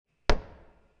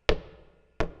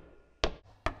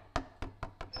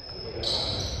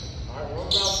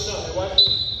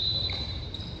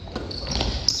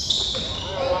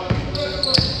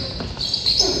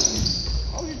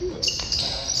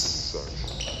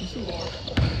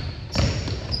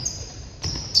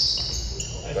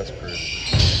That's crazy.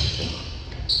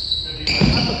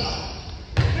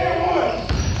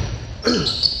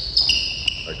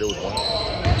 Like there was one.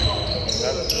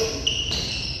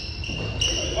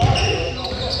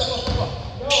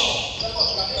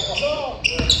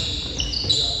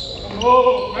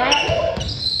 Oh, Matt!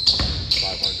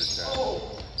 500 cash.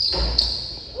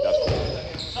 That's cool.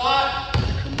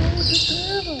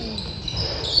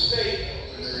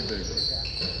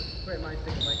 Great mind,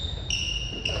 think like.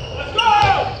 Let's go!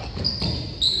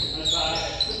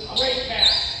 Wait,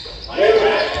 pass. Wait,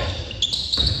 pass.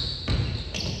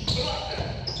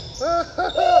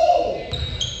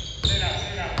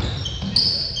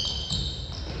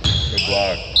 Good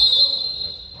block.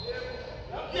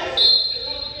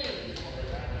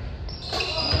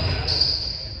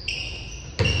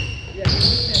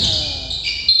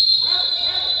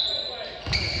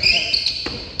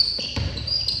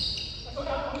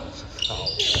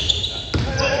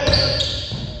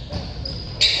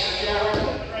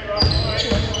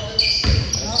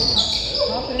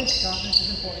 Confidence is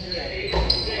important.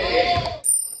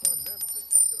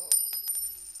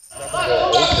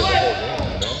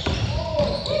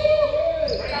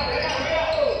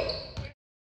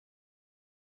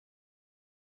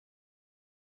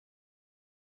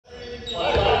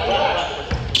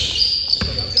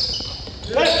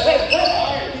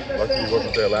 Lucky he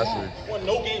wasn't there last week. Won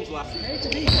no games last week.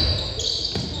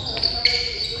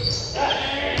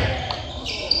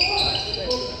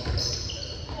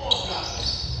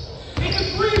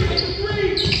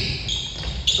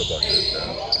 The bucket,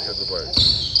 yeah. Because of like,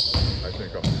 I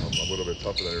think I'm a little bit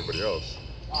tougher than everybody else.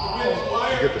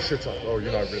 You get the shit off. Oh,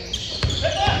 you're not really.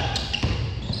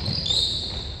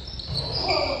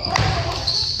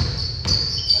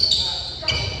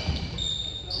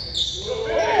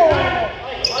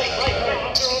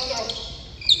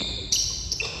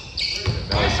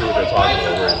 Now I see what they're talking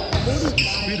about. Where his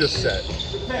speed is set,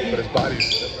 but his body's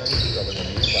set. Right? He's like when he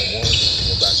like one, you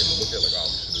go back and look at like, oh,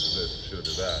 we should have did this, we should have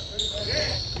did that.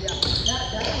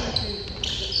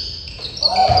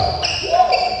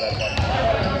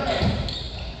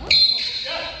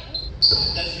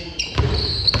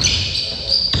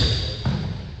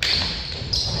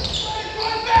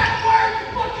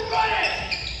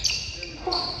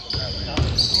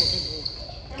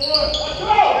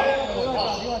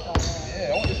 Yeah,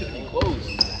 I want this shit to be closed.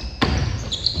 You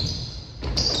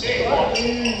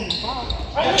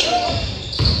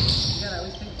gotta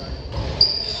always think about it.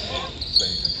 Stay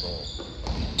in control.